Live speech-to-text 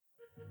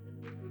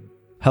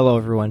Hello,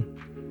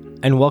 everyone,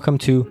 and welcome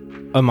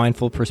to A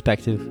Mindful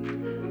Perspective.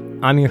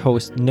 I'm your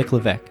host, Nick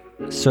Levesque,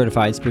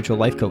 certified spiritual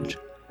life coach,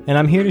 and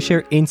I'm here to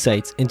share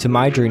insights into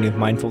my journey of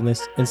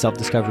mindfulness and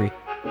self-discovery.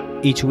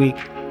 Each week,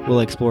 we'll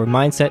explore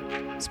mindset,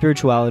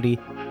 spirituality,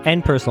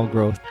 and personal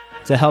growth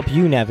to help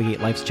you navigate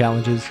life's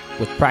challenges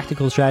with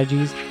practical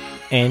strategies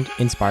and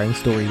inspiring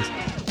stories.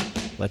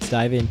 Let's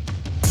dive in.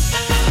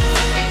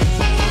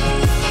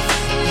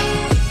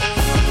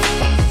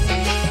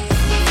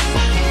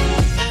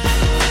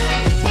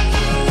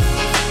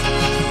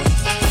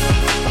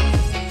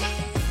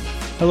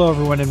 Hello,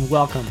 everyone, and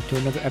welcome to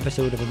another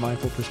episode of A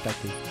Mindful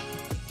Perspective.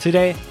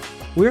 Today,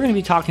 we're going to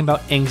be talking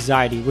about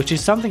anxiety, which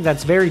is something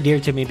that's very dear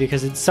to me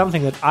because it's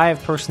something that I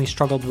have personally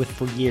struggled with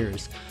for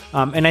years.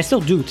 And I still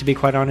do, to be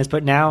quite honest,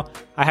 but now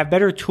I have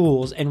better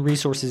tools and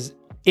resources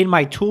in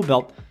my tool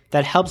belt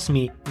that helps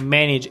me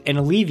manage and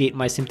alleviate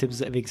my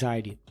symptoms of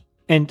anxiety.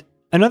 And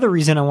another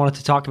reason I wanted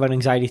to talk about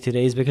anxiety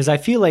today is because I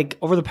feel like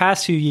over the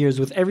past few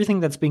years, with everything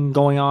that's been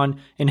going on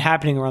and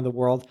happening around the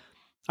world,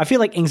 I feel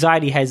like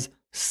anxiety has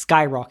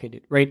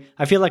skyrocketed, right?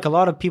 I feel like a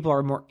lot of people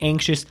are more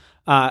anxious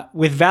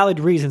with valid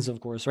reasons, of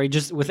course, right?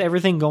 Just with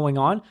everything going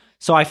on.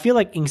 So I feel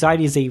like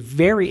anxiety is a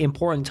very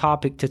important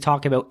topic to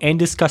talk about and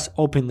discuss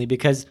openly,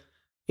 because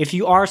if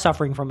you are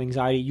suffering from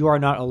anxiety, you are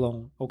not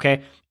alone,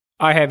 okay?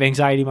 I have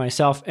anxiety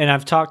myself, and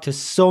I've talked to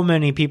so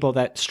many people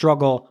that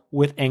struggle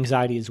with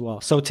anxiety as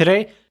well. So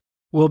today,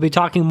 we'll be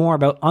talking more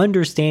about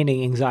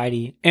understanding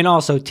anxiety and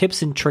also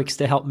tips and tricks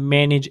to help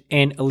manage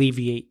and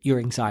alleviate your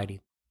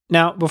anxiety.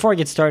 Now, before I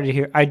get started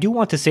here, I do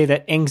want to say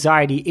that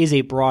anxiety is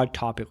a broad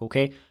topic,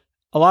 okay?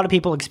 A lot of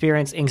people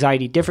experience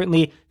anxiety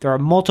differently. There are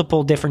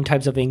multiple different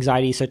types of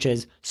anxiety, such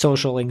as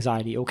social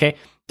anxiety, okay?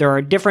 There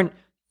are different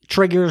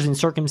triggers and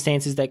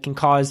circumstances that can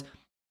cause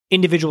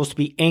individuals to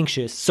be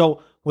anxious.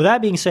 So, with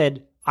that being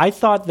said, I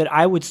thought that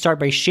I would start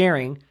by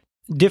sharing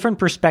different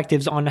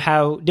perspectives on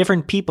how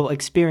different people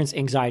experience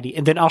anxiety,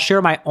 and then I'll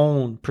share my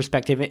own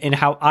perspective and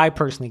how I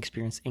personally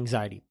experience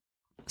anxiety.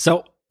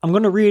 So, I'm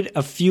going to read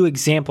a few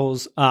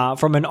examples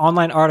from an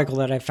online article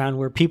that I found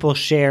where people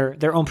share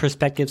their own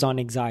perspectives on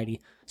anxiety.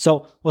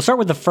 So we'll start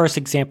with the first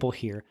example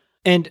here.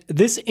 And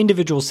this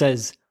individual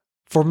says,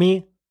 "For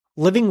me,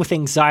 living with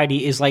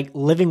anxiety is like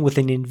living with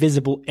an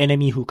invisible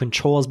enemy who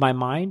controls my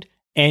mind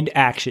and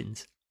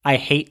actions. I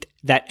hate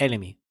that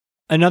enemy."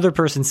 Another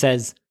person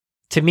says,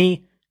 "To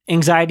me,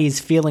 anxiety is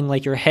feeling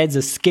like your head's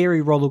a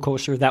scary roller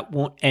coaster that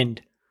won't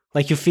end.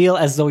 Like you feel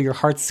as though your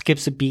heart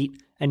skips a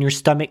beat and your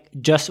stomach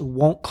just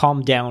won't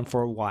calm down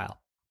for a while."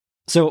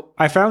 So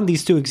I found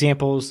these two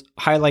examples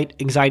highlight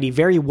anxiety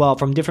very well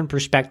from different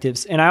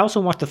perspectives, and I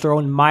also want to throw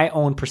in my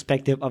own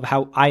perspective of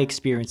how I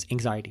experience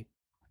anxiety.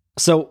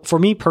 So for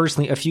me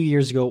personally, a few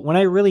years ago, when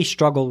I really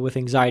struggled with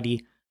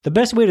anxiety, the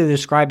best way to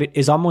describe it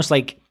is almost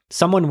like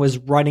someone was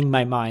running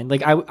my mind.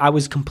 Like I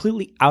was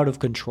completely out of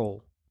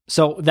control.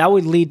 So that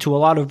would lead to a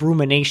lot of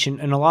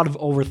rumination and a lot of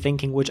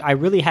overthinking, which I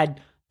really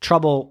had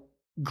trouble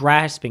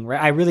grasping,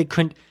 right? I really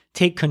couldn't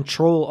take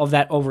control of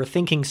that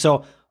overthinking.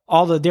 So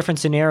all the different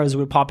scenarios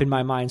would pop in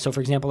my mind. So for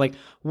example, like,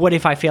 what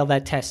if I fail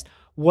that test?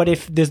 What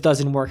if this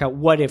doesn't work out?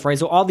 What if, right?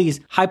 So all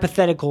these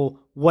hypothetical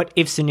what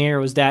if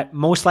scenarios that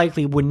most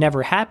likely would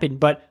never happen.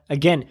 But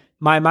again,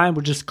 my mind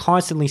was just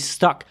constantly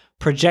stuck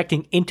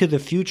projecting into the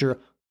future,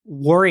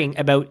 worrying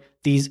about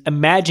these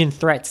imagined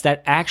threats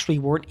that actually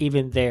weren't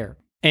even there.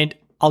 And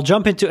I'll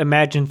jump into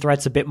imagined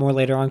threats a bit more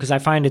later on because I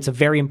find it's a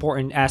very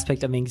important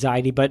aspect of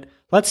anxiety, but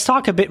let's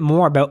talk a bit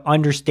more about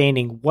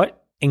understanding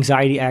what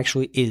anxiety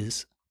actually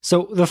is.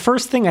 So the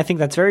first thing I think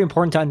that's very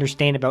important to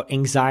understand about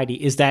anxiety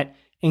is that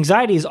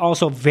anxiety is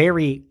also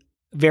very,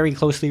 very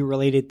closely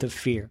related to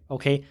fear,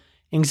 okay?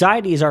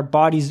 Anxiety is our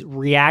body's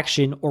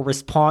reaction or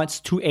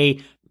response to a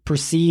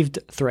perceived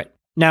threat.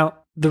 Now,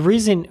 the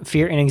reason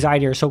fear and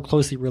anxiety are so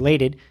closely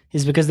related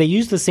is because they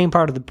use the same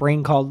part of the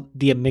brain called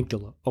the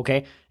amygdala,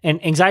 okay?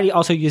 And anxiety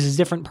also uses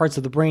different parts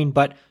of the brain,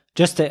 but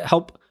just to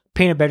help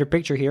paint a better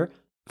picture here,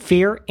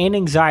 fear and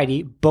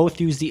anxiety both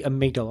use the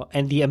amygdala,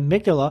 and the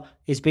amygdala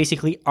is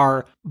basically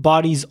our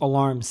body's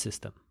alarm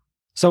system.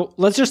 So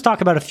let's just talk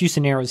about a few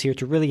scenarios here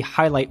to really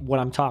highlight what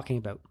I'm talking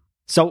about.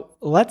 So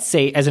let's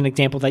say, as an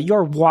example, that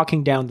you're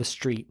walking down the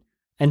street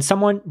and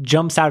someone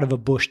jumps out of a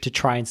bush to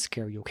try and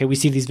scare you, okay? We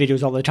see these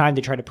videos all the time.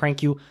 They try to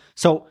prank you.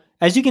 So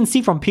as you can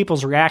see from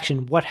people's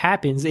reaction, what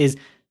happens is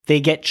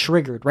they get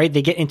triggered, right?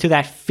 They get into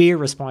that fear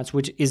response,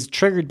 which is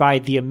triggered by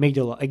the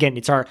amygdala. Again,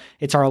 it's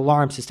our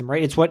alarm system,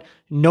 right? It's what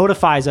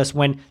notifies us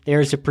when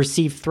there's a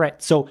perceived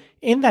threat. So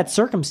in that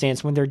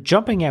circumstance, when they're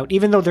jumping out,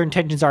 even though their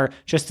intentions are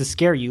just to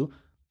scare you,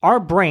 our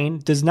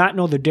brain does not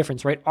know the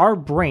difference, right? Our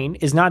brain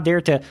is not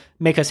there to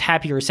make us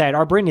happy or sad.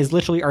 Our brain is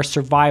literally our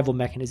survival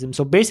mechanism.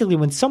 So basically,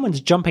 when someone's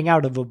jumping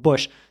out of a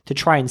bush to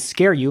try and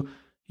scare you,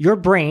 your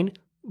brain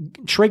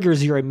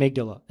triggers your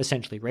amygdala,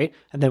 essentially, right?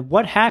 And then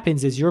what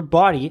happens is your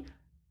body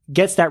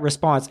gets that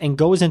response and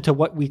goes into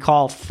what we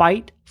call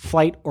fight,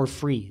 flight, or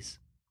freeze.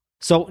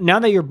 So now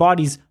that your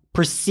body's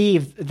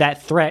perceived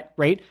that threat,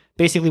 right?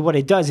 Basically what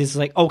it does is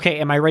like, okay,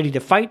 am I ready to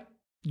fight?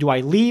 Do I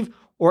leave?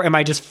 or am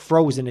I just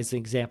frozen as an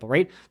example,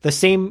 right? The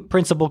same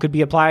principle could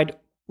be applied.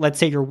 Let's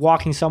say you're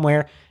walking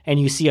somewhere and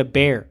you see a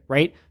bear,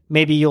 right?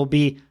 Maybe you'll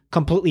be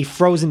completely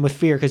frozen with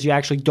fear because you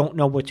actually don't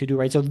know what to do,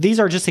 right? So these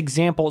are just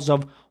examples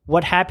of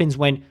what happens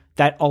when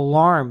that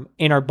alarm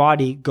in our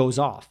body goes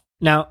off.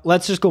 Now,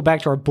 let's just go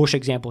back to our bush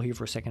example here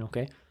for a second,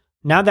 okay?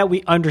 Now that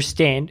we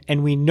understand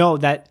and we know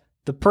that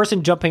the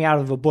person jumping out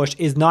of a bush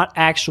is not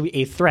actually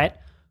a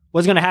threat,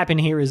 what's going to happen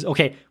here is,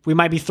 okay, we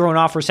might be thrown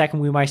off for a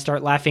second. We might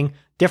start laughing.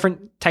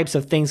 Different types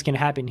of things can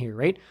happen here,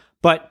 right?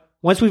 But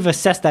once we've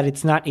assessed that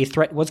it's not a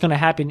threat, what's going to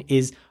happen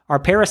is our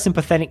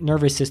parasympathetic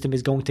nervous system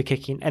is going to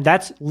kick in. And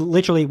that's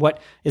literally what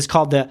is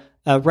called the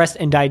rest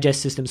and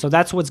digest system. So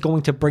that's what's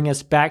going to bring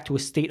us back to a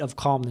state of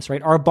calmness,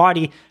 right? Our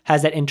body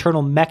has that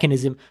internal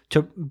mechanism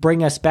to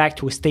bring us back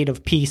to a state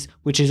of peace,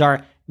 which is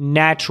our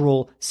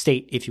natural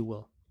state, if you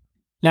will.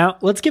 Now,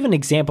 let's give an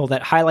example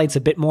that highlights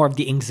a bit more of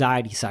the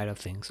anxiety side of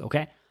things,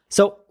 okay?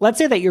 So let's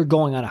say that you're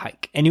going on a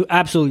hike and you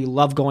absolutely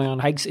love going on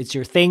hikes. It's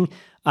your thing.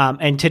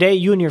 And today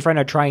you and your friend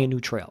are trying a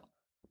new trail.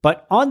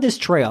 But on this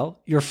trail,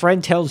 your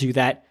friend tells you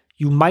that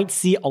you might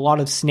see a lot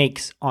of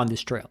snakes on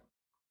this trail.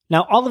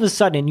 Now, all of a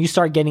sudden, you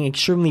start getting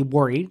extremely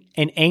worried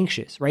and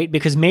anxious, right?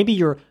 Because maybe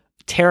you're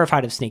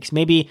terrified of snakes.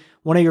 Maybe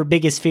one of your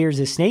biggest fears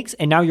is snakes,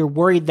 and now you're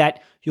worried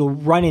that you'll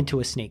run into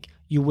a snake.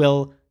 You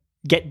will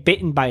get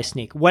bitten by a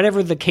snake,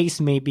 whatever the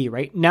case may be,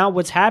 right? Now,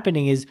 what's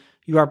happening is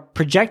you are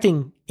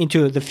projecting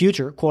into the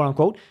future, quote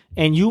unquote,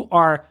 and you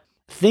are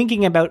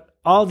thinking about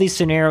all these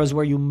scenarios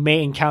where you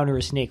may encounter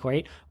a snake,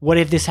 right? What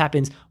if this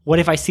happens? What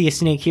if I see a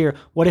snake here?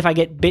 What if I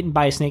get bitten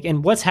by a snake?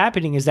 And what's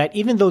happening is that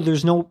even though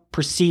there's no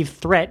perceived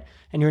threat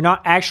and you're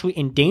not actually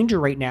in danger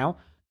right now,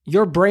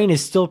 your brain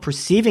is still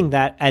perceiving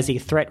that as a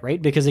threat,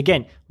 right? Because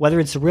again,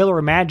 whether it's real or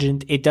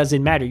imagined, it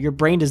doesn't matter. Your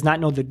brain does not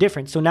know the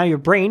difference. So now your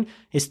brain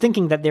is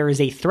thinking that there is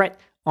a threat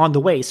on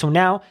the way. So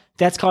now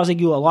that's causing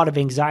you a lot of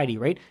anxiety,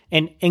 right?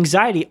 And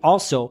anxiety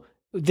also,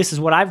 this is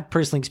what I've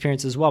personally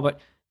experienced as well, but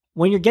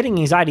when you're getting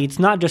anxiety, it's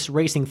not just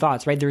racing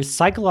thoughts, right? There's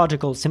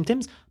psychological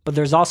symptoms, but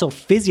there's also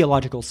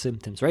physiological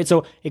symptoms, right?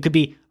 So it could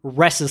be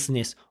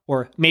restlessness,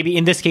 or maybe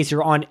in this case,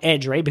 you're on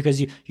edge, right? Because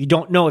you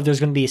don't know if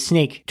there's going to be a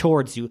snake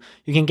towards you.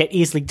 You can get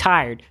easily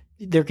tired.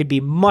 There could be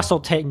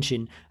muscle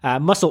tension,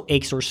 muscle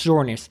aches or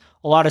soreness,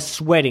 a lot of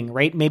sweating,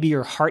 right? Maybe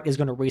your heart is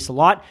going to race a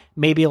lot.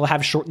 Maybe you'll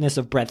have shortness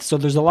of breath. So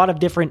there's a lot of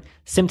different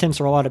symptoms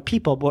for a lot of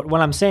people. But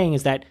what I'm saying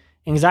is that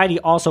anxiety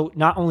also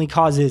not only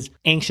causes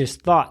anxious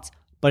thoughts,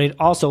 but it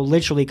also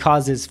literally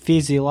causes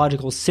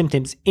physiological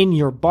symptoms in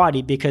your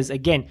body because,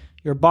 again,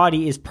 your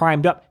body is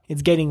primed up.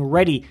 It's getting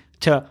ready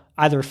to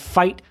either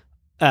fight,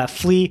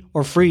 flee,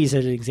 or freeze,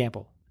 as an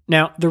example.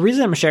 Now, the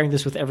reason I'm sharing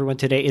this with everyone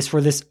today is for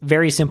this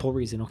very simple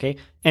reason, okay?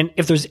 And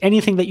if there's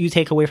anything that you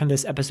take away from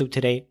this episode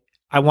today,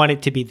 I want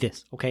it to be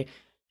this, okay?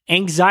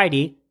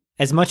 Anxiety,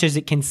 as much as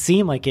it can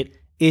seem like it,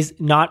 is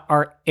not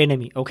our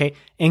enemy, okay?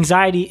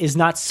 Anxiety is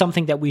not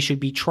something that we should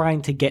be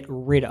trying to get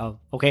rid of,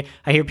 okay?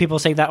 I hear people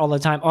say that all the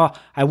time. Oh,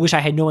 I wish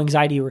I had no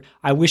anxiety, or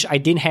I wish I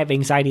didn't have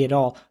anxiety at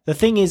all. The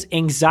thing is,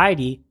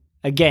 anxiety,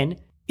 again,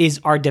 is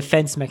our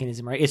defense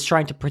mechanism, right? It's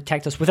trying to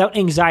protect us. Without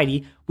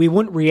anxiety, we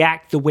wouldn't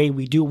react the way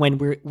we do when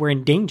we're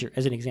in danger,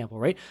 as an example,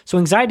 right? So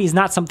anxiety is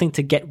not something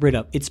to get rid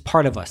of. It's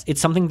part of us.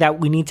 It's something that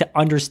we need to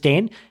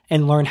understand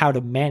and learn how to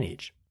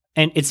manage.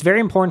 And it's very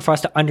important for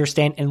us to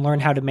understand and learn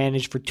how to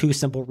manage for two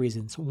simple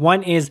reasons.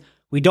 One is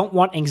we don't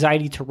want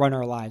anxiety to run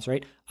our lives,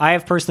 right? I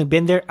have personally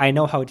been there. I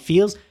know how it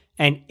feels,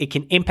 and it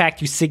can impact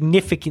you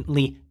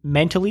significantly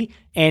mentally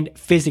and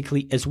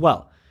physically as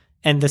well.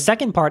 And the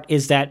second part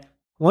is that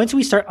once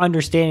we start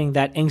understanding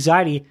that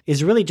anxiety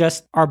is really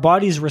just our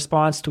body's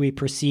response to a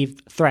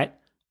perceived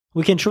threat,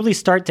 we can truly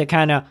start to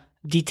kind of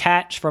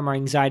detach from our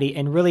anxiety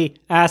and really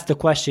ask the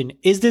question,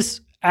 is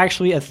this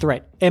actually a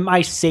threat? Am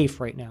I safe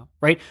right now,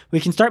 right? We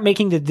can start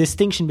making the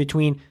distinction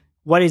between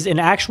what is an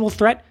actual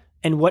threat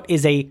and what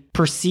is a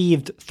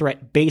perceived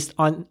threat based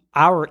on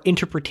our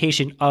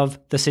interpretation of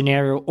the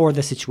scenario or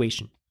the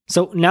situation.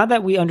 So now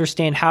that we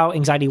understand how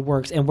anxiety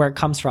works and where it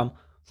comes from,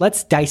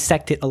 let's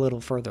dissect it a little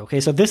further, okay?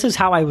 So this is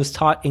how I was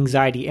taught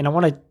anxiety, and I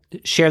want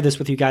to share this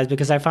with you guys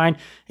because I find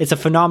it's a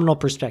phenomenal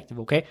perspective,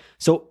 okay?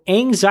 So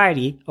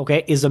anxiety,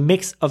 okay, is a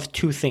mix of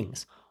two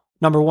things.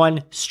 Number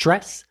one,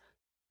 stress.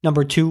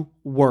 Number two,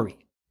 worry.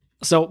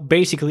 So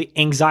basically,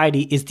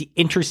 anxiety is the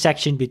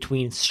intersection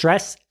between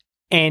stress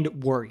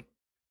and worry.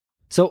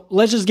 So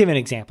let's just give an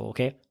example,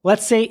 okay?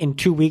 Let's say in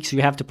 2 weeks,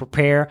 you have to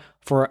prepare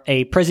for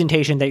a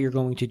presentation that you're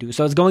going to do.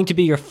 So it's going to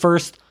be your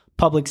first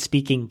public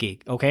speaking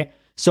gig, okay?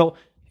 So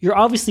you're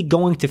obviously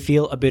going to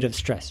feel a bit of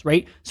stress,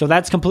 right? So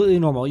that's completely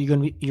normal. You're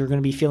going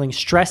to be feeling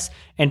stress.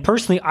 And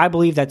personally, I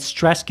believe that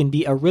stress can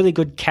be a really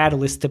good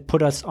catalyst to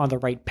put us on the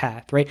right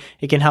path, right?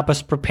 It can help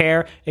us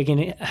prepare. It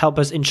can help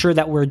us ensure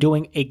that we're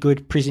doing a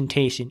good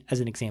presentation,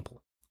 as an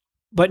example.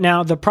 But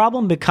now the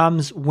problem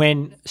becomes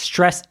when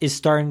stress is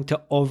starting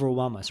to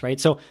overwhelm us, right?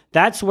 So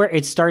that's where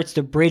it starts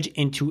to bridge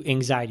into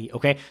anxiety,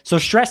 okay? So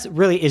stress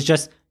really is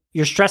just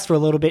you're stressed for a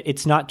little bit,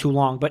 it's not too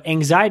long. But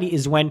anxiety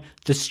is when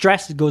the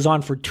stress goes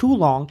on for too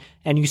long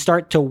and you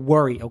start to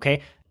worry,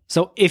 okay?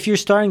 So if you're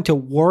starting to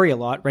worry a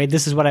lot, right?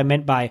 This is what I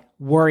meant by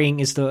worrying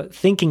is the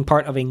thinking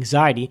part of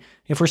anxiety.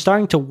 If we're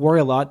starting to worry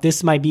a lot,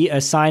 this might be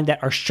a sign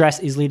that our stress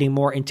is leading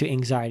more into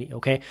anxiety,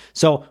 okay?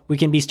 So we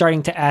can be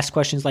starting to ask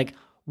questions like,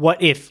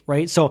 what if,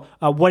 right? So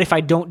what if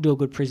I don't do a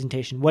good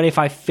presentation? What if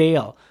I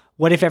fail?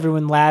 What if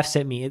everyone laughs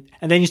at me?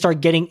 And then you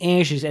start getting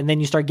anxious, and then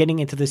you start getting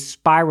into this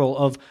spiral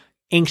of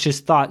anxious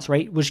thoughts,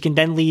 right? Which can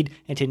then lead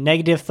into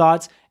negative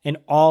thoughts and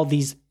all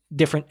these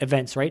different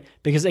events, right?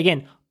 Because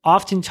again,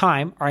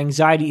 oftentimes our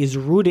anxiety is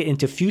rooted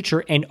into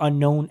future and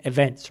unknown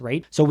events,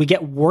 right? So we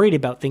get worried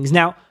about things.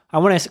 Now, I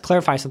want to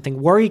clarify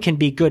something. Worry can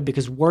be good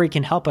because worry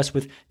can help us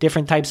with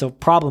different types of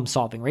problem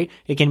solving, right?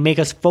 It can make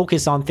us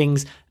focus on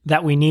things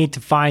that we need to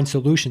find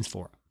solutions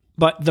for.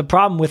 But the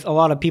problem with a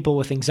lot of people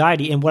with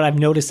anxiety, and what I've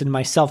noticed in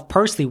myself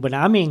personally when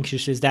I'm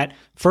anxious, is that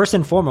first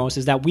and foremost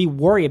is that we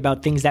worry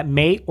about things that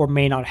may or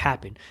may not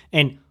happen.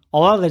 And a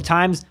lot of the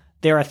times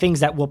there are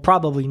things that will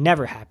probably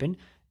never happen.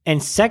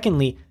 And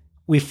secondly,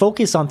 we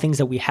focus on things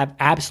that we have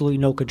absolutely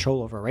no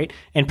control over, right?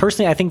 And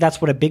personally, I think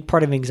that's what a big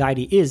part of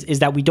anxiety is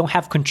that we don't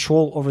have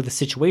control over the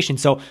situation.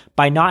 So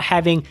by not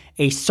having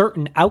a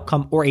certain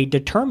outcome or a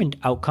determined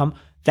outcome,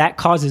 that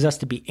causes us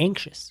to be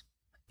anxious.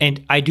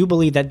 And I do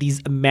believe that these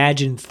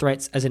imagined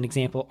threats, as an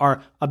example,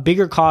 are a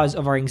bigger cause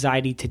of our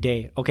anxiety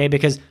today, okay?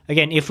 Because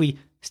again, if we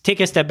take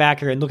a step back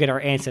here and look at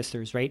our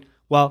ancestors, right?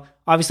 Well,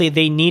 obviously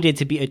they needed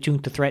to be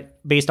attuned to threat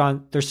based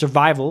on their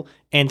survival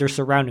and their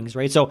surroundings,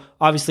 right? So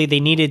obviously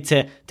they needed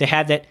to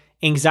have that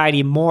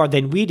anxiety more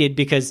than we did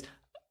because,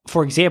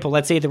 for example,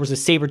 let's say there was a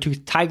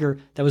saber-toothed tiger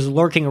that was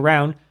lurking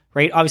around,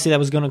 right? Obviously that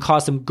was going to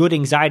cause them good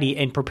anxiety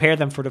and prepare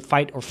them for the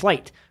fight or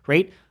flight,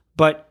 right?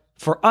 But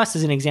for us,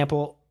 as an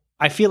example,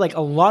 I feel like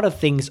a lot of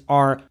things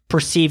are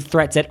perceived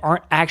threats that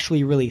aren't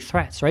actually really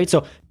threats, right?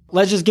 So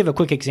let's just give a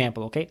quick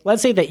example, okay?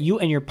 Let's say that you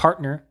and your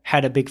partner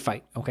had a big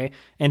fight, okay?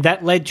 And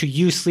that led to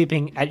you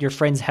sleeping at your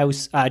friend's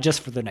house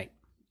just for the night.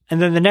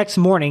 And then the next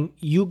morning,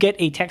 you get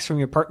a text from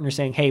your partner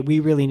saying, hey,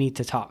 we really need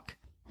to talk.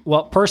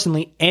 Well,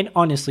 personally and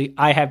honestly,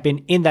 I have been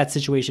in that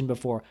situation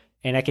before.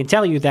 And I can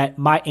tell you that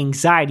my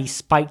anxiety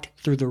spiked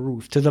through the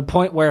roof to the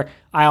point where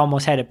I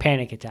almost had a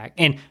panic attack.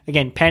 And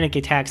again, panic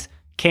attacks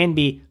can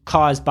be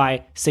caused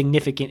by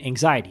significant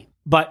anxiety.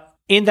 But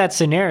in that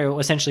scenario,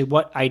 essentially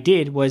what I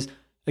did was,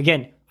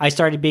 again, I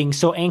started being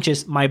so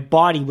anxious, my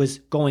body was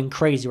going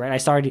crazy, right? I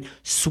started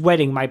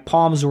sweating. My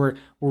palms were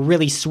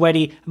really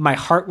sweaty. My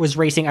heart was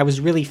racing. I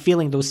was really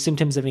feeling those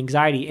symptoms of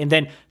anxiety. And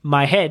then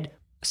my head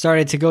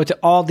started to go to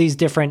all these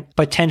different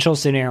potential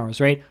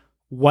scenarios, right?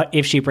 What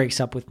if she breaks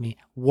up with me?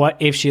 What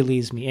if she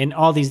leaves me? And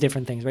all these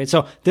different things, right?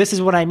 So this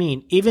is what I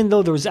mean. Even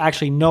though there was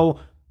actually no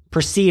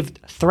perceived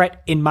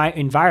threat in my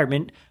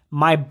environment,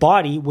 my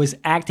body was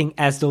acting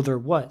as though there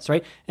was,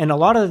 right? And a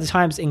lot of the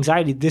times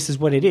anxiety, this is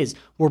what it is.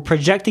 We're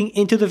projecting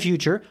into the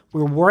future.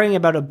 We're worrying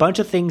about a bunch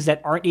of things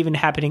that aren't even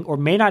happening or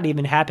may not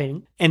even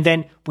happen. And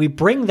then we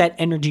bring that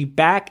energy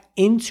back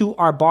into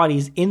our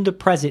bodies in the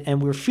present,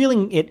 and we're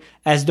feeling it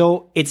as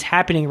though it's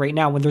happening right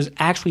now when there's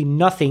actually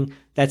nothing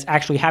that's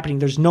actually happening.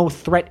 There's no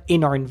threat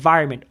in our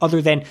environment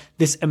other than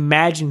this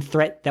imagined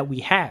threat that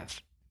we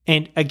have.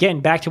 And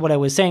again, back to what I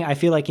was saying, I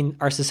feel like in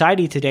our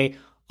society today,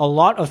 a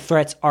lot of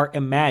threats are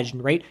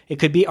imagined, right? It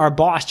could be our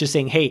boss just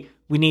saying, hey,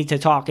 we need to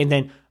talk. And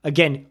then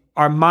again,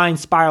 our mind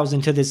spirals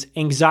into this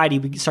anxiety.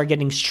 We start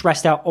getting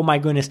stressed out. Oh my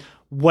goodness,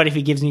 what if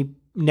he gives me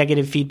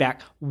negative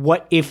feedback?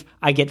 What if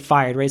I get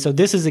fired, right? So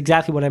this is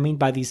exactly what I mean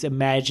by these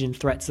imagined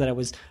threats that I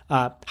was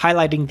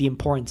highlighting the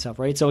importance of,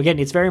 right? So again,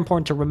 it's very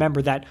important to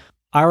remember that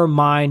our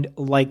mind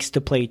likes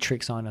to play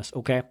tricks on us,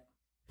 okay?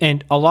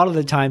 And a lot of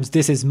the times,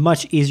 this is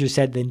much easier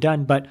said than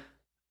done, but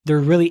there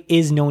really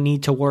is no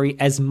need to worry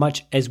as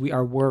much as we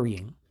are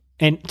worrying.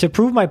 And to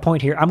prove my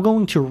point here, I'm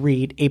going to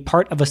read a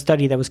part of a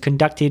study that was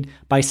conducted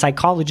by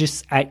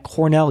psychologists at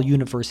Cornell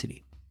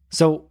University.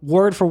 So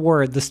word for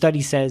word, the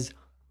study says,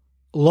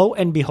 lo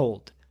and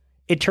behold,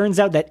 it turns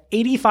out that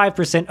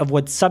 85% of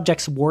what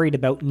subjects worried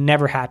about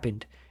never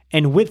happened.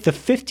 And with the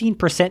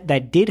 15%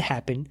 that did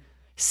happen,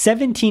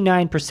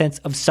 79%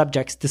 of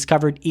subjects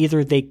discovered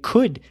either they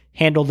could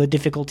handle the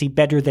difficulty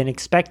better than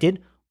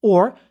expected,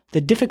 or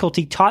the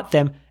difficulty taught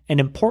them an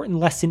important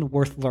lesson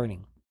worth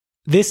learning.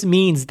 This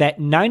means that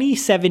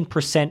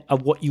 97%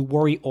 of what you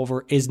worry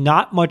over is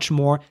not much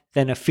more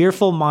than a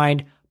fearful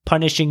mind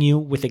punishing you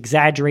with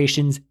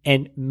exaggerations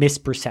and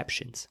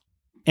misperceptions.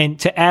 And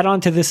to add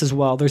on to this as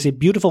well, there's a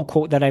beautiful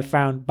quote that I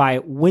found by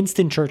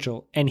Winston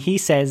Churchill, and he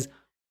says,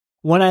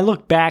 "When I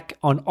look back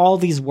on all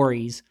these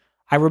worries,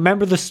 I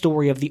remember the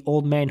story of the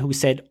old man who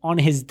said on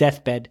his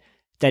deathbed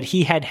that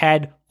he had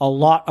had a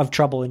lot of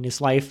trouble in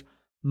his life,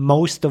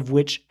 most of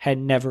which had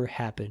never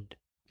happened."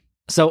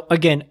 So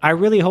again, I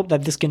really hope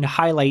that this can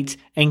highlight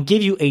and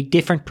give you a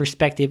different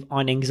perspective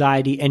on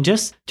anxiety, and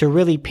just to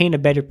really paint a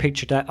better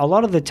picture that a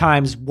lot of the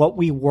times what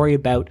we worry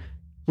about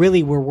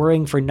really we're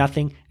worrying for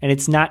nothing and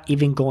it's not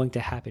even going to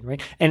happen,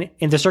 right? And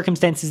in the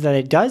circumstances that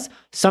it does,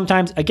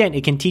 sometimes, again,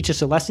 it can teach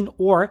us a lesson,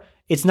 or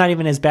it's not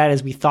even as bad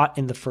as we thought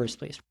in the first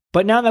place.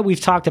 But now that we've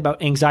talked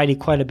about anxiety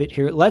quite a bit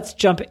here, let's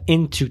jump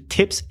into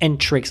tips and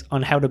tricks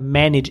on how to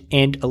manage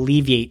and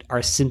alleviate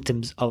our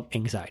symptoms of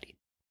anxiety.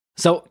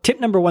 So tip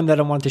number one that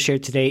I want to share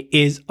today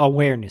is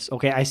awareness.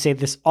 Okay, I say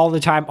this all the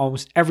time,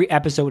 almost every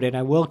episode, and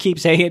I will keep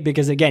saying it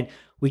because, again,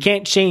 we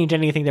can't change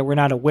anything that we're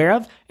not aware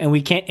of, and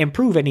we can't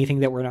improve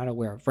anything that we're not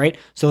aware of, right?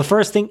 So the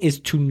first thing is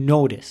to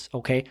notice,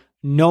 okay?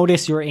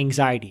 Notice your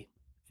anxiety.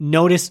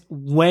 Notice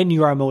when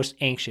you are most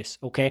anxious,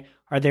 okay?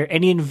 Are there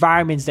any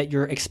environments that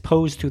you're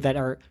exposed to that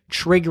are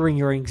triggering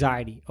your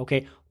anxiety,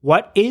 okay?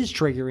 What is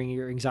triggering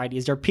your anxiety?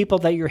 Is there people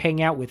that you're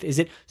hanging out with? Is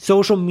it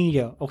social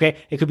media, okay?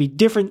 It could be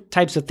different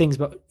types of things,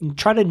 but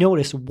try to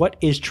notice what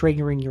is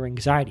triggering your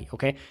anxiety,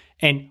 okay?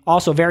 And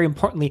also, very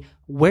importantly,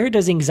 where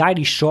does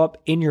anxiety show up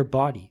in your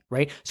body,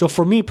 right? So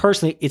for me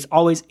personally, it's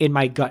always in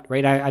my gut,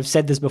 right? I've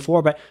said this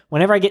before, but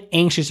whenever I get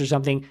anxious or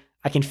something,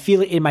 I can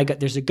feel it in my gut.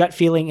 There's a gut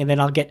feeling, and then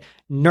I'll get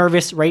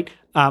nervous, right?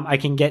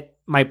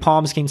 My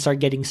palms can start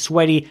getting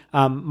sweaty.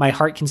 My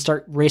heart can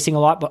start racing a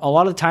lot, but a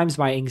lot of times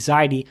my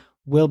anxiety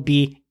will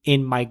be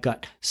in my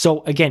gut.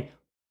 So again,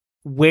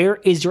 where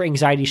is your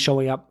anxiety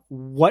showing up?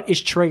 What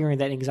is triggering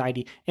that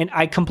anxiety? And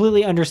I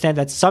completely understand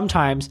that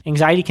sometimes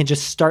anxiety can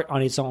just start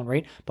on its own,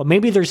 right? But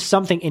maybe there's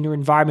something in your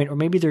environment, or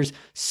maybe there's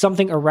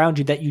something around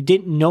you that you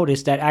didn't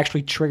notice that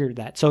actually triggered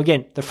that. So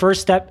again, the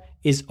first step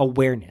is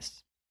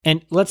awareness.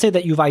 And let's say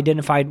that you've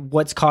identified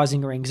what's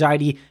causing your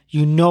anxiety.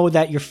 You know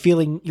that you're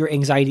feeling your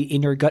anxiety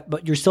in your gut,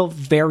 but you're still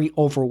very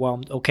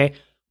overwhelmed, okay?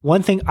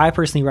 One thing I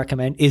personally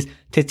recommend is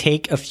to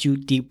take a few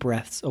deep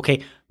breaths,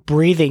 okay?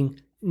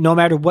 Breathing, no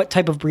matter what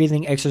type of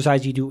breathing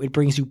exercise you do, it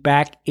brings you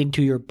back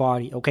into your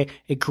body, okay?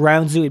 It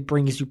grounds you, it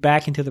brings you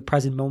back into the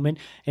present moment,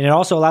 and it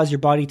also allows your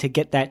body to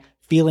get that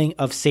feeling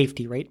of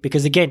safety, right?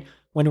 Because again,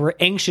 when we're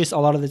anxious, a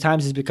lot of the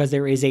times is because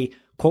there is a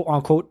quote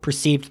unquote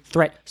perceived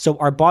threat. So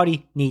our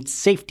body needs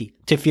safety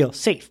to feel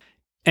safe.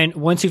 And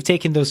once you've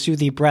taken those few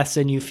deep breaths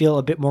and you feel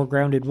a bit more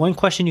grounded, one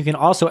question you can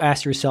also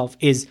ask yourself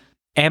is,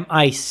 am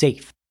I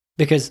safe?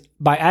 Because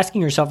by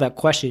asking yourself that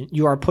question,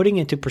 you are putting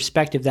into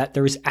perspective that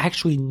there is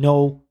actually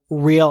no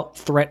real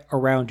threat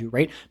around you,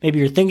 right? Maybe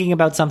you're thinking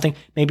about something,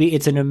 maybe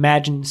it's an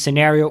imagined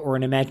scenario or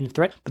an imagined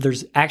threat, but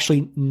there's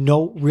actually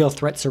no real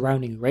threat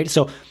surrounding you, right?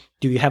 So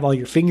do you have all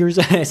your fingers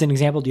as an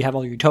example? Do you have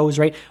all your toes,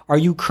 right? Are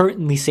you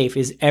currently safe?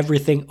 Is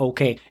everything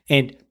okay?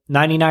 And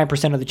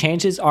 99% of the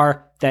chances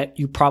are that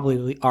you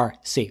probably are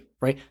safe,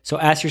 right? So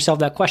ask yourself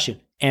that question,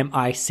 am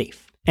I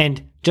safe?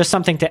 And just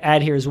something to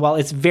add here as well,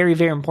 it's very,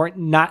 very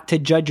important not to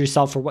judge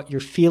yourself for what you're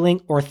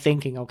feeling or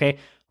thinking, okay?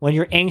 When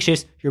you're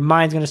anxious, your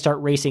mind's going to start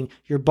racing.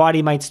 Your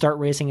body might start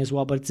racing as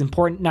well, but it's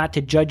important not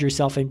to judge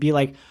yourself and be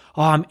like,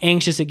 oh, I'm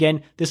anxious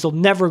again. This will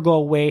never go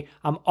away.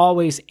 I'm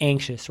always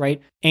anxious, right?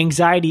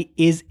 Anxiety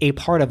is a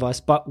part of us,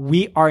 but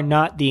we are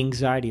not the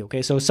anxiety,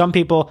 okay? So some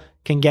people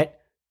can get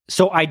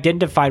so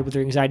identified with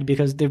their anxiety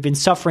because they've been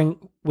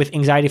suffering with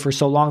anxiety for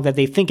so long that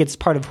they think it's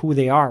part of who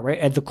they are, right?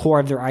 At the core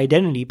of their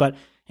identity. But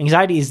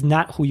anxiety is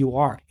not who you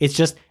are. It's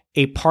just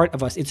a part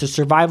of us. It's a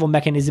survival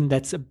mechanism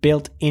that's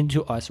built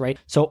into us, right?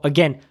 So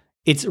again,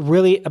 it's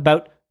really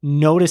about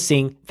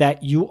noticing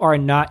that you are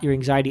not your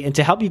anxiety. And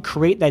to help you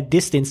create that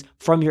distance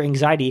from your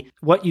anxiety,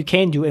 what you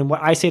can do, and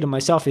what I say to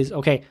myself is,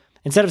 okay,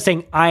 instead of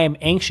saying I am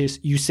anxious,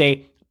 you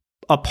say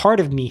a part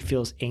of me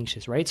feels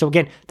anxious, right? So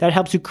again, that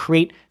helps you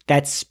create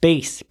that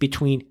space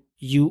between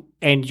you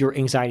and your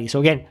anxiety. So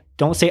again,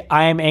 don't say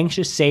I am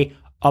anxious, say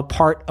a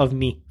part of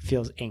me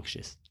feels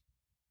anxious.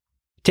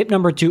 Tip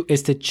number 2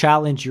 is to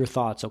challenge your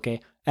thoughts,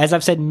 okay? As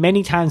I've said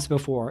many times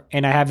before,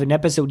 and I have an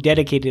episode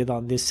dedicated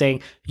on this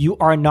saying, you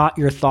are not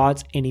your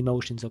thoughts and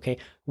emotions, okay?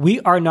 We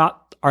are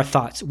not our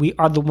thoughts. We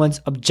are the ones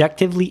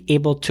objectively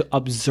able to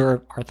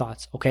observe our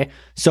thoughts, okay?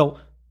 So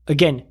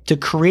again, to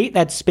create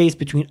that space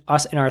between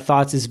us and our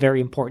thoughts is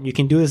very important. You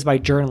can do this by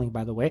journaling,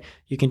 by the way.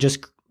 You can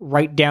just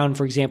write down,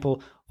 for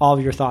example, all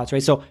of your thoughts,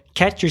 right? So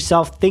catch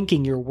yourself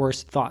thinking your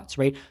worst thoughts,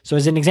 right? So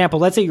as an example,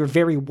 let's say you're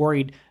very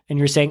worried and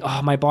you're saying,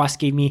 oh, my boss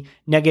gave me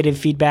negative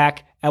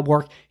feedback at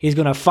work. He's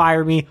going to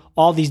fire me,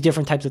 all these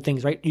different types of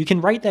things, right? You can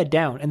write that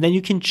down and then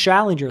you can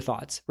challenge your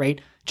thoughts, right?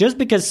 Just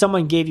because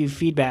someone gave you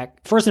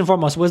feedback, first and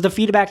foremost, was the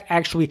feedback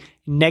actually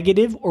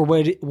negative or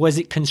was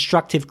it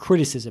constructive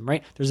criticism,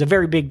 right? There's a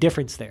very big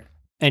difference there.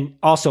 And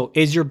also,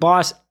 is your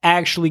boss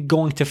actually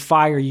going to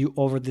fire you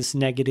over this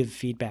negative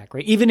feedback,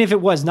 right? Even if it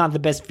was not the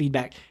best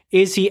feedback,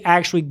 is he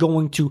actually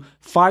going to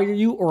fire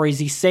you or is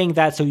he saying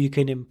that so you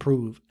can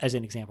improve, as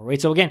an example, right?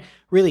 So again,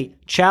 really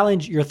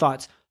challenge your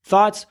thoughts.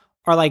 Thoughts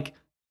are like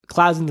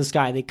clouds in the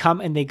sky. They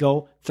come and they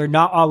go. They're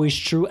not always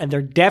true and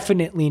they're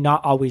definitely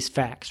not always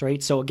facts,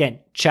 right? So again,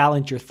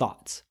 challenge your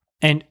thoughts.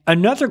 And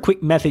another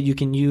quick method you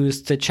can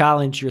use to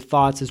challenge your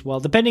thoughts as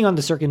well, depending on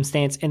the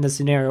circumstance and the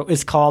scenario,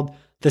 is called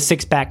the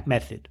 6-pack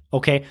method,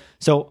 okay?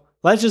 So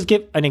let's just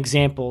give an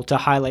example to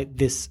highlight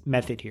this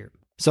method here.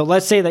 So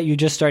let's say that you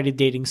just started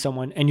dating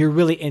someone and you're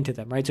really into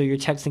them, right? So you're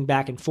texting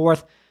back and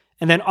forth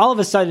And then all of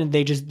a sudden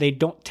they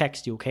don't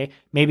text you, okay?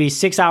 Maybe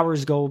 6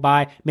 hours go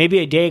by, maybe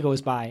a day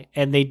goes by,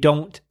 and they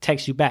don't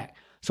text you back.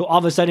 So all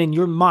of a sudden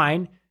your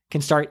mind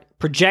can start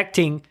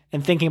projecting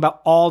and thinking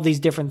about all these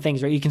different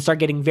things, right? You can start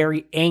getting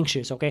very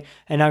anxious, okay?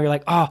 And now you're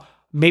like, oh,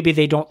 maybe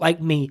they don't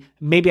like me.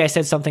 Maybe I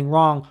said something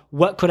wrong.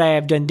 What could I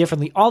have done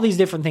differently? All these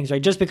different things,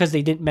 right? Just because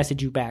they didn't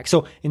message you back.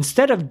 So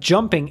instead of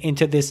jumping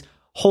into this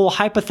whole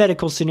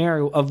hypothetical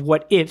scenario of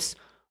what ifs,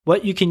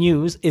 what you can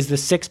use is the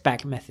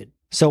 6-pack method.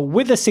 So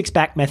with the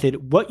 6-pack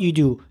method, what you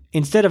do,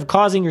 instead of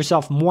causing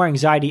yourself more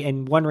anxiety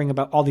and wondering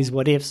about all these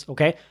what ifs,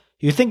 okay,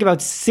 you think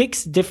about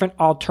 6 different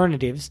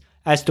alternatives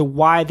as to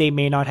why they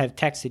may not have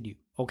texted you,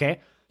 okay?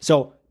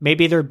 So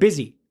maybe they're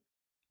busy.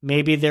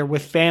 Maybe they're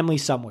with family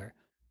somewhere.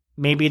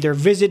 Maybe they're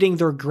visiting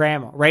their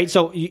grandma, right?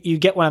 So you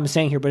get what I'm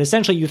saying here, but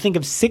essentially you think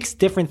of 6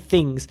 different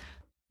things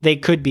they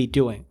could be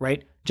doing,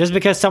 right? Just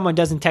because someone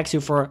doesn't text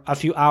you for a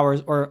few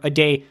hours or a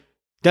day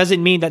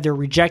doesn't mean that they're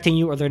rejecting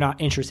you or they're not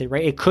interested,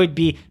 right? It could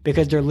be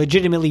because they're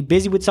legitimately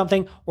busy with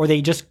something or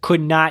they just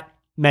could not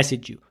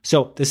message you.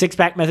 So the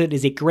 6-pack method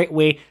is a great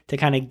way to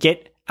kind of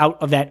get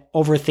out of that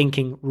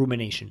overthinking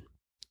rumination.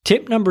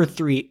 Tip number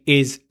 3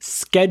 is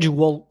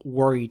schedule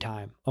worry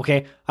time,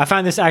 okay? I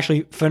find this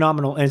actually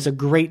phenomenal and it's a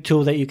great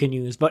tool that you can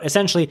use. But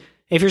essentially,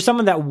 if you're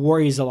someone that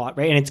worries a lot,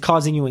 right, and it's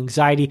causing you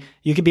anxiety,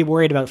 you could be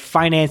worried about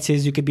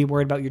finances, you could be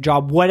worried about your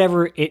job,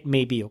 whatever it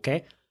may be,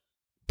 okay?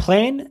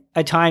 Plan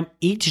a time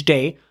each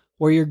day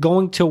where you're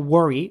going to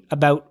worry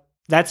about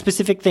that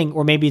specific thing,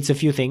 or maybe it's a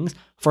few things,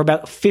 for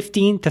about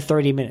 15 to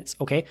 30 minutes,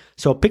 okay?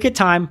 So pick a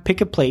time,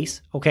 pick a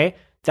place, okay,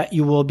 that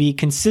you will be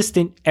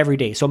consistent every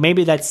day. So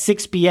maybe that's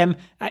 6 p.m.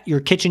 at your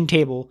kitchen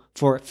table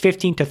for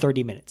 15 to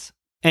 30 minutes.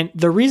 And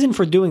the reason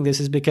for doing this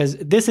is because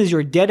this is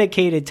your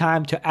dedicated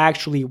time to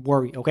actually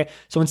worry, okay?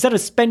 So instead of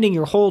spending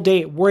your whole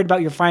day worried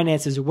about your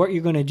finances or what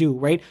you're going to do,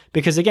 right?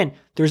 Because again,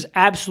 there's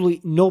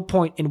absolutely no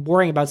point in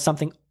worrying about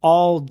something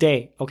all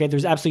day, okay?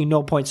 There's absolutely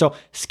no point. So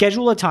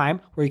schedule a time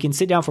where you can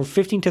sit down for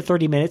 15 to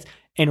 30 minutes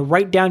and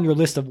write down your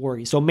list of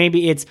worries. So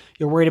maybe it's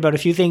you're worried about a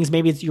few things,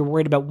 maybe it's you're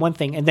worried about one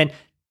thing, and then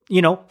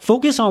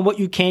focus on what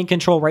you can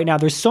control right now.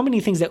 There's so many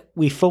things that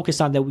we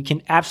focus on that we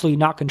can absolutely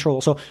not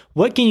control. So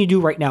what can you do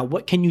right now?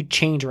 What can you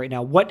change right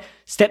now? What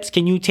steps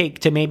can you take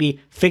to maybe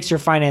fix your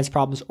finance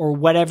problems or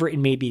whatever it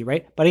may be,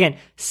 right? But again,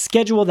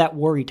 schedule that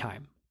worry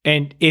time.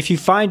 And if you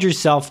find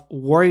yourself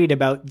worried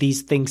about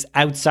these things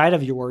outside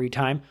of your worry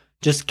time,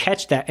 just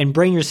catch that and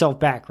bring yourself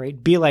back,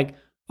 right? Be like,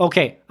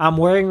 okay, I'm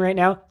worrying right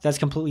now. That's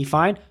completely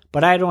fine,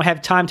 but I don't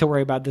have time to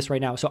worry about this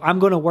right now. So I'm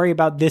going to worry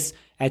about this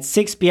at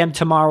 6 p.m.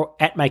 tomorrow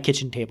at my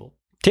kitchen table.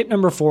 Tip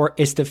number 4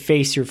 is to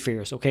face your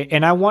fears, okay?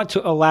 And I want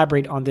to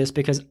elaborate on this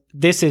because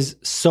this is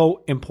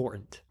so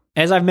important.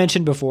 As I've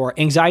mentioned before,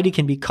 anxiety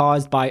can be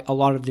caused by a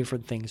lot of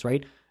different things,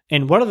 right?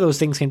 And one of those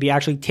things can be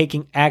actually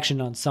taking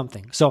action on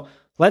something. So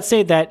let's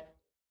say that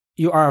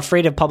you are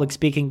afraid of public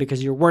speaking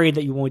because you're worried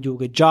that you won't do a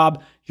good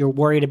job. You're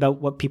worried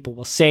about what people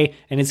will say,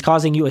 and it's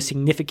causing you a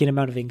significant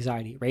amount of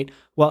anxiety, right?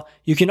 Well,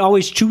 you can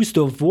always choose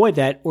to avoid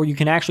that, or you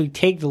can actually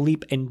take the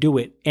leap and do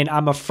it. And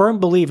I'm a firm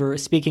believer,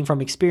 speaking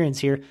from experience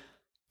here,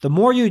 the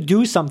more you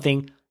do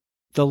something,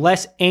 the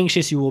less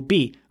anxious you will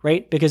be,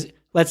 right? Because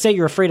let's say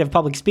you're afraid of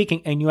public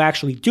speaking and you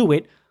actually do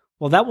it.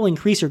 Well, that will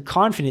increase your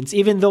confidence,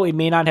 even though it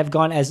may not have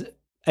gone as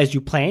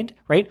you planned,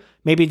 right?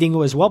 Maybe it didn't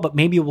go as well, but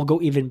maybe it will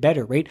go even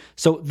better, right?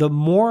 So the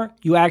more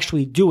you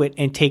actually do it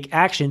and take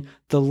action,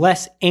 the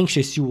less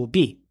anxious you will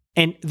be.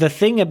 And the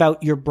thing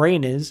about your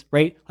brain is,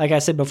 right? Like I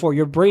said before,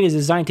 your brain is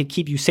designed to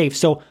keep you safe.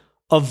 So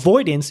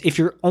avoidance, if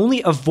you're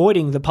only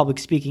avoiding the public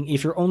speaking,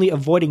 if you're only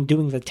avoiding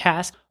doing the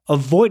task,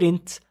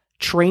 avoidance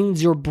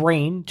trains your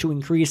brain to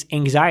increase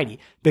anxiety.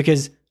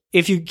 Because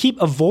if you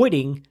keep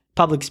avoiding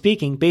public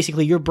speaking,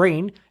 basically your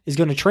brain is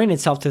going to train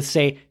itself to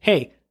say,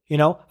 hey,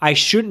 I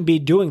shouldn't be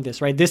doing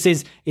this, right? This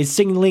is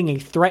signaling a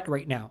threat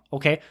right now,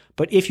 okay?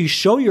 But if you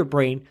show your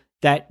brain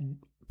that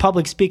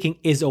public speaking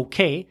is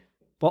okay,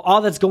 well,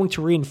 all that's going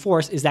to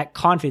reinforce is that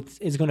confidence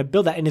is going to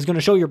build that and is going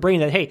to show your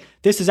brain that, hey,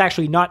 this is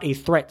actually not a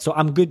threat, so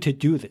I'm good to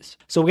do this.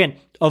 So again,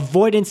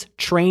 avoidance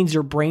trains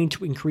your brain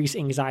to increase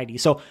anxiety.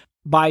 So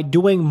by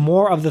doing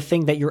more of the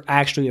thing that you're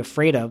actually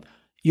afraid of,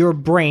 your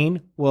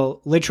brain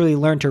will literally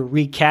learn to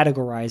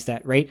recategorize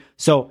that, right?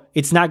 So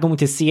it's not going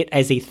to see it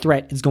as a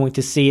threat. It's going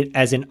to see it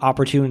as an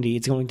opportunity.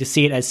 It's going to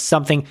see it as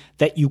something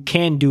that you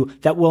can do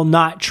that will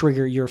not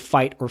trigger your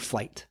fight or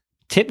flight.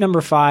 Tip number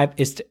 5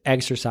 is to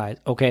exercise,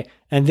 okay?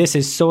 And this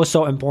is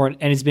so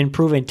important, and it's been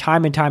proven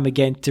time and time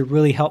again to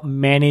really help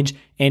manage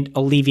and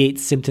alleviate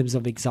symptoms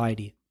of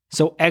anxiety.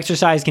 So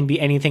exercise can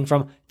be anything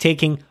from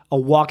taking a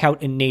walk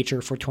out in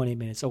nature for 20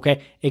 minutes,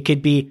 okay? It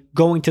could be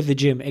going to the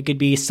gym. It could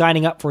be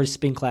signing up for a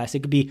spin class. It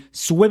could be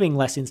swimming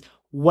lessons,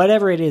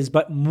 whatever it is.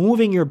 But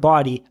moving your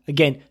body,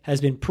 again,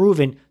 has been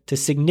proven to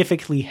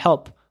significantly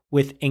help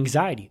with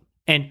anxiety.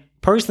 And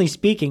personally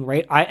speaking,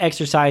 right, I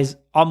exercise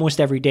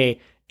almost every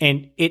day,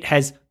 and it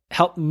has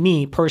helped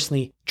me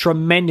personally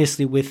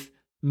tremendously with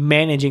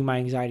managing my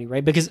anxiety,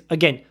 right? Because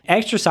again,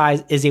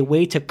 exercise is a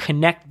way to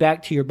connect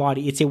back to your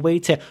body. It's a way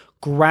to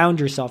ground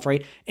yourself,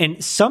 right?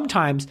 And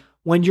sometimes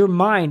when your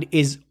mind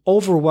is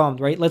overwhelmed,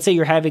 right? Let's say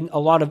you're having a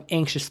lot of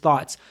anxious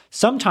thoughts.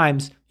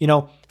 Sometimes,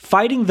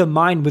 fighting the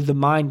mind with the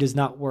mind does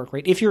not work,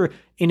 right? If you're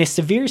in a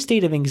severe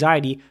state of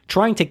anxiety,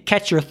 trying to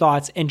catch your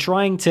thoughts and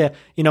trying to,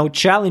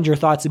 challenge your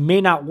thoughts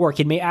may not work.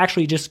 It may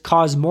actually just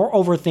cause more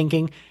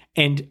overthinking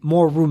and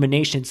more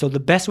rumination. So the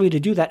best way to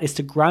do that is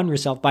to ground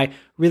yourself by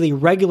really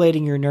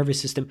regulating your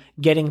nervous system,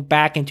 getting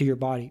back into your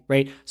body,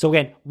 right? So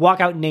again, walk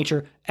out in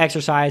nature,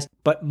 exercise,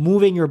 but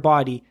moving your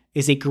body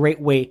is a great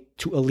way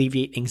to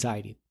alleviate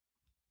anxiety.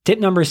 Tip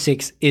number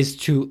 6 is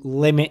to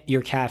limit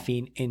your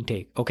caffeine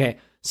intake. Okay.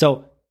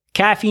 So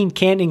caffeine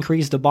can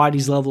increase the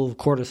body's level of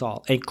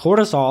cortisol, and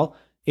cortisol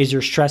is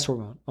your stress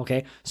hormone.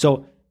 Okay.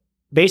 So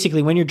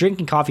basically, when you're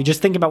drinking coffee,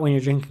 just think about when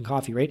you're drinking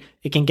coffee, right?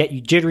 It can get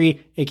you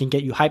jittery. It can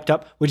get you hyped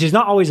up, which is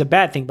not always a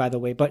bad thing, by the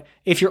way. But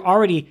if you're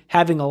already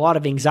having a lot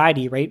of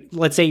anxiety, right?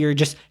 Let's say you're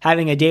just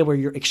having a day where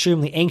you're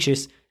extremely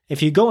anxious.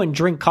 If you go and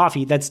drink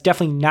coffee, that's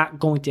definitely not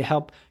going to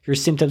help your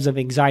symptoms of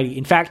anxiety.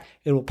 In fact,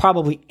 it will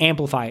probably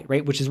amplify it,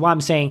 right? Which is why I'm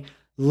saying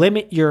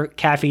limit your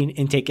caffeine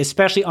intake,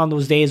 especially on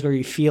those days where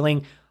you're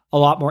feeling a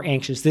lot more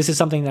anxious. This is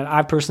something that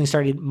I've personally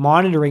started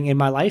monitoring in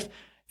my life,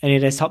 and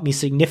it has helped me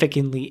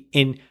significantly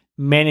in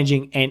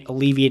managing and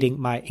alleviating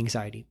my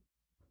anxiety.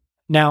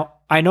 Now,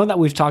 I know that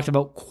we've talked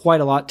about quite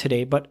a lot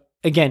today, but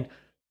again,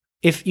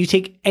 if you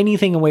take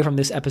anything away from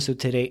this episode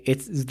today,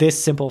 it's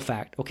this simple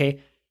fact,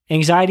 okay?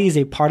 Anxiety is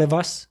a part of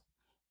us.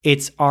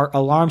 It's our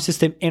alarm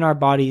system in our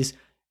bodies.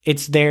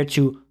 It's there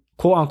to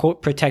quote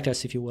unquote protect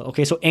us, if you will.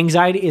 Okay, so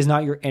anxiety is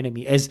not your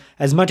enemy. As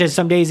much as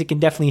some days it can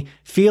definitely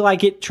feel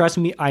like it, trust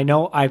me, I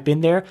know, I've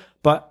been there.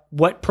 But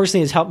what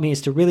personally has helped me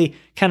is to really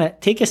kind of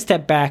take a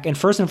step back and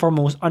first and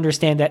foremost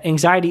understand that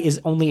anxiety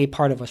is only a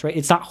part of us, right?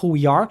 It's not who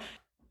we are.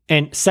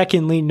 And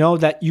secondly, know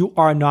that you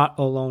are not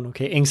alone,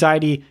 okay?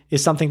 Anxiety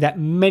is something that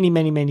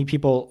many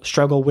people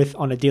struggle with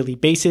on a daily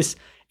basis.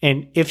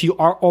 And if you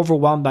are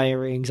overwhelmed by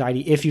your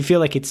anxiety, if you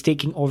feel like it's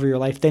taking over your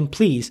life, then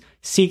please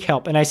seek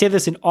help. And I say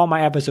this in all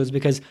my episodes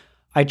because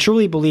I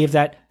truly believe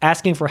that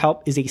asking for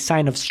help is a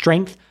sign of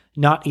strength,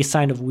 not a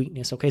sign of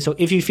weakness, okay? So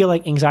if you feel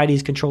like anxiety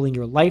is controlling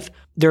your life,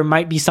 there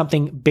might be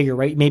something bigger,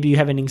 right? Maybe you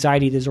have an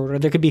anxiety disorder.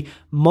 There could be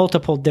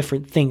multiple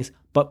different things,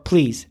 but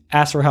please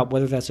ask for help,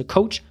 whether that's a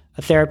coach,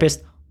 a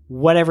therapist,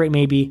 whatever it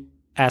may be,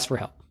 ask for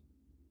help.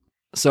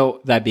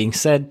 So that being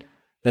said,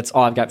 that's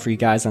all I've got for you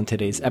guys on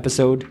today's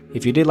episode.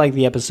 If you did like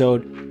the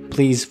episode,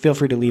 please feel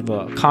free to leave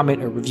a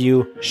comment or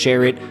review,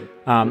 share it.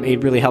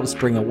 It really helps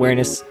bring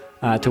awareness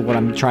to what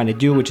I'm trying to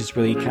do, which is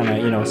really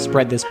kind of,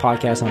 spread this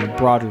podcast on a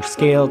broader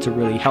scale to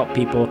really help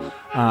people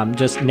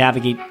just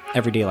navigate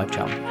everyday life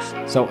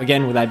challenges. So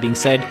again, with that being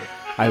said,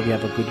 I hope you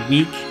have a good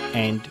week,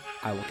 and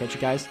I will catch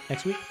you guys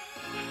next week.